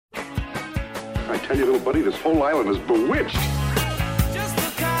I tell you, little buddy, this whole island is bewitched. Just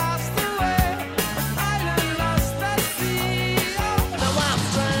across the way, an island lost at sea. Now I'm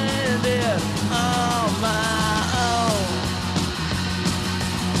stranded on my own.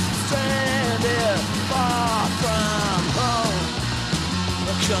 Stranded far from home.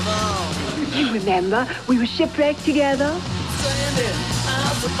 Come on. You remember, we were shipwrecked together. Stranded,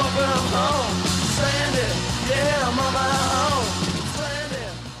 I'm so far from home. Stranded, yeah, I'm on my own.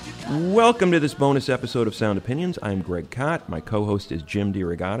 Stranded. Welcome to this bonus episode of Sound Opinions. I'm Greg Cott. My co-host is Jim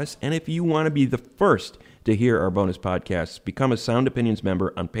DeRogatis. And if you want to be the first to hear our bonus podcasts, become a Sound Opinions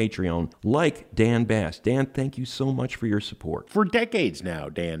member on Patreon, like Dan Bass. Dan, thank you so much for your support. For decades now,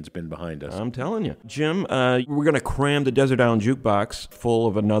 Dan's been behind us. I'm telling you. Jim, we're going to cram the Desert Island Jukebox full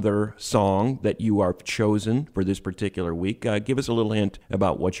of another song that you are chosen for this particular week. Give us a little hint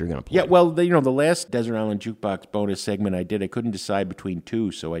about what you're going to play. Yeah, well, the last Desert Island Jukebox bonus segment I did, I couldn't decide between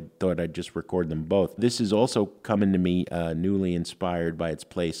two, so I thought I'd just record them both. This is also coming to me newly inspired by its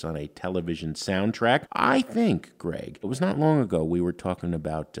place on a television soundtrack. I think, Greg, it was not long ago we were talking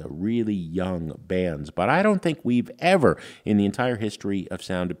about really young bands, but I don't think we've ever, in the entire history of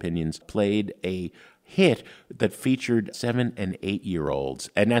Sound Opinions, played a hit that featured 7- and 8-year-olds,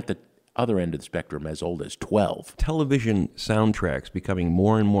 and at the other end of the spectrum, as old as 12. Television soundtracks becoming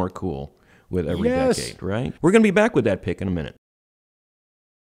more and more cool with every Yes. decade, right? We're going to be back with that pick in a minute.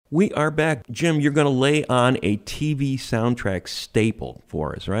 We are back. Jim, you're going to lay on a TV soundtrack staple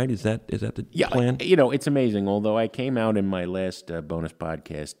for us, right? Is that the plan? It's amazing. Although I came out in my last bonus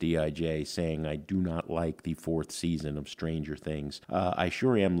podcast, DIJ, saying I do not like the 4th season of Stranger Things, I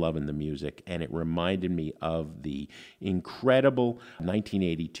sure am loving the music, and it reminded me of the incredible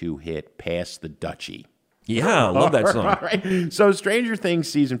 1982 hit, Pass the Dutchie. Yeah, I love that song. All right. So Stranger Things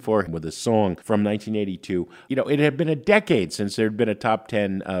Season 4 with a song from 1982. It had been a decade since there had been a top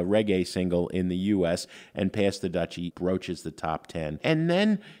 10 reggae single in the U.S., and Pass the Dutchie broaches the top 10. And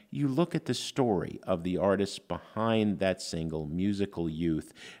then you look at the story of the artists behind that single, Musical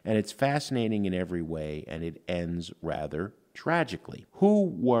Youth, and it's fascinating in every way, and it ends rather tragically. Who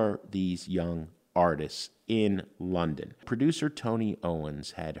were these young artists in London? Producer Tony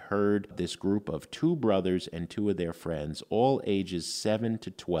Owens had heard this group of 2 brothers and 2 of their friends, all ages 7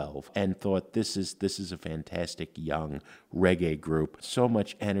 to 12, and thought this is a fantastic young reggae group. So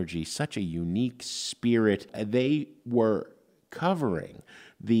much energy, such a unique spirit. They were covering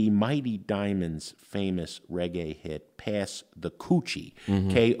the Mighty Diamonds' famous reggae hit, Pass the Coochie,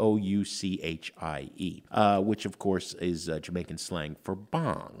 Kouchie, which of course is Jamaican slang for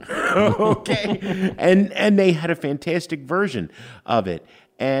bong. Okay? And they had a fantastic version of it.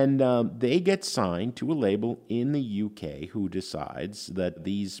 And they get signed to a label in the UK who decides that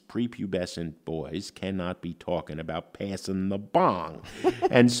these prepubescent boys cannot be talking about passing the bong.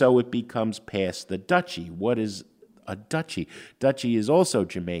 And so it becomes Pass the Dutchie. What is a Dutchie? Dutchie is also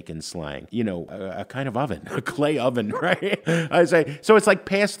Jamaican slang, a kind of oven, a clay oven, right? I say, so it's like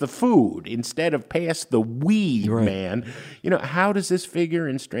pass the food instead of pass the weed, right. Man. How does this figure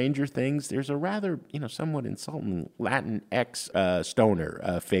in Stranger Things? There's a rather, somewhat insulting Latin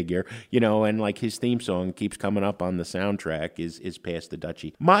stoner figure, and like his theme song keeps coming up on the soundtrack is Pass the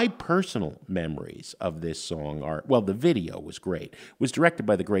Dutchie. My personal memories of this song are, well, the video was great. It was directed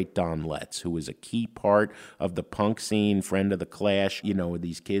by the great Don Letts, who was a key part of the punk scene, friend of the Clash.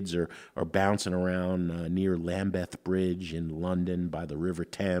 These kids are bouncing around near Lambeth Bridge in London by the River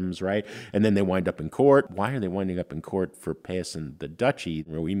Thames, right? And then they wind up in court. Why are they winding up in court for passing the Dutchie?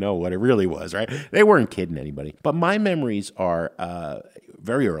 We know what it really was, right? They weren't kidding anybody. But my memories are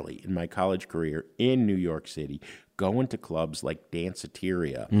very early in my college career in New York City, going to clubs like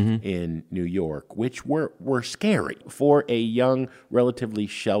Danceteria in New York, which were scary for a young, relatively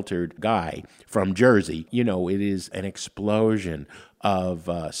sheltered guy from Jersey. It is an explosion of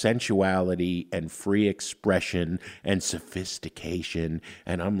sensuality and free expression and sophistication,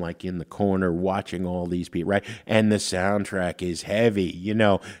 and I'm like in the corner watching all these people, right? And the soundtrack is heavy,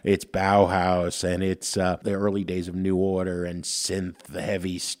 it's Bauhaus, and it's the early days of New Order and synth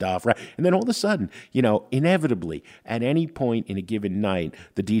heavy stuff, right? And then all of a sudden, inevitably, at any point in a given night,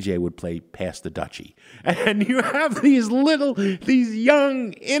 the DJ would play Pass the Dutchie, and you have these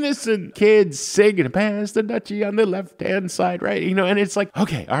young, innocent kids singing Pass the Dutchie on the left-hand side, right? And it's like,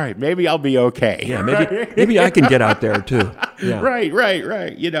 okay, all right, maybe I'll be okay. Yeah, maybe I can get out there too. Yeah. Right.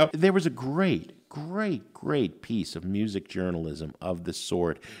 There was a great great piece of music journalism of the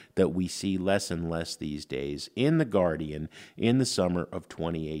sort that we see less and less these days in The Guardian in the summer of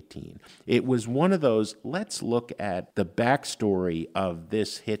 2018. It was one of those, let's look at the backstory of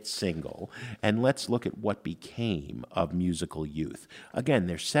this hit single, and let's look at what became of Musical Youth. Again,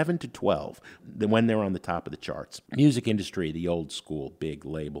 they're 7 to 12 when they're on the top of the charts. Music industry, the old school, big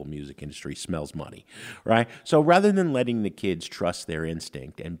label music industry, smells money, right? So rather than letting the kids trust their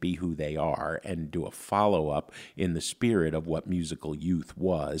instinct and be who they are and do a follow-up in the spirit of what Musical Youth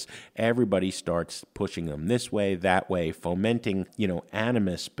was, everybody starts pushing them this way, that way, fomenting,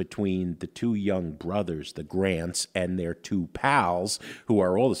 animus between the two young brothers, the Grants, and their two pals, who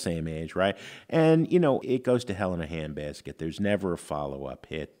are all the same age, right? And, it goes to hell in a handbasket. There's never a follow-up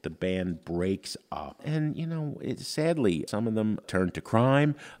hit. The band breaks up. And, sadly, some of them turn to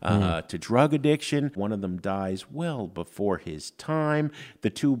crime, to drug addiction. One of them dies well before his time. The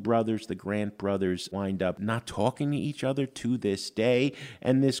two brothers, the Grant brothers, wind up not talking to each other to this day.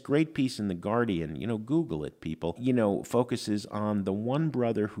 And this great piece in The Guardian, Google it, people, focuses on the one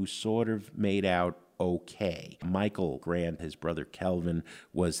brother who sort of made out okay. Michael Grant, his brother Kelvin,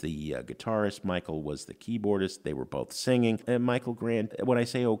 was the guitarist. Michael was the keyboardist. They were both singing. And Michael Grant, when I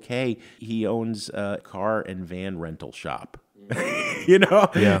say okay, he owns a car and van rental shop.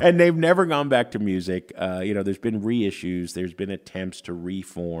 Yeah. And they've never gone back to music. There's been reissues, there's been attempts to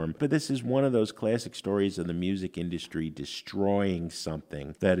reform, but this is one of those classic stories of the music industry destroying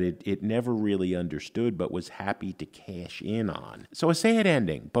something that it never really understood, but was happy to cash in on. So a sad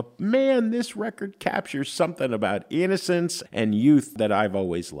ending, but man, this record captures something about innocence and youth that I've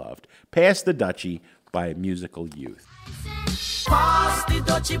always loved. Pass the Dutchie by Musical Youth. Pass the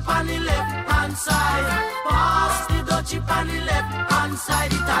dutchie on the left hand side. Pass the dutchie on the left hand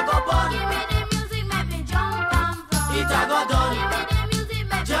side. It a go bun. Give me the music, make me jump and from. It a go done. Give me the music,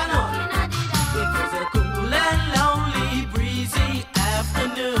 make me Jano. jump in It was a cool and lonely, breezy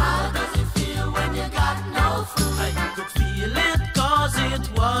afternoon. How does it feel when you got no food? I could feel it 'cause it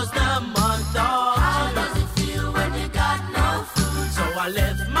was the month of June. How does it feel when you got no food? So I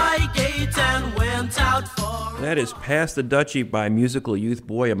left my gate and went out for. That is Pass the Dutchie by Musical Youth.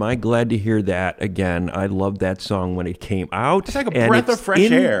 Boy, am I glad to hear that again. I loved that song when it came out. It's like a and breath of it's fresh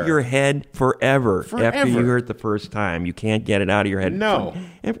in air. your head forever after you Forever. hear it the first time. You can't get it out of your head. No.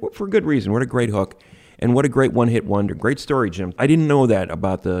 And for good reason. What a great hook. And what a great one-hit wonder. Great story, Jim. I didn't know that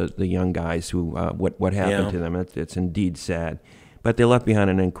about the young guys who what happened to them. It's indeed sad. But they left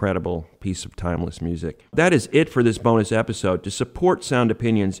behind an incredible piece of timeless music. That is it for this bonus episode. To support Sound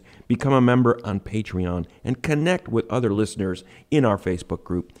Opinions, become a member on Patreon and connect with other listeners in our Facebook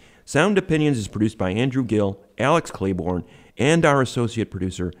group. Sound Opinions is produced by Andrew Gill, Alex Claiborne, and our associate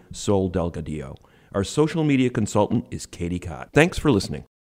producer, Sol Delgadillo. Our social media consultant is Katie Cott. Thanks for listening.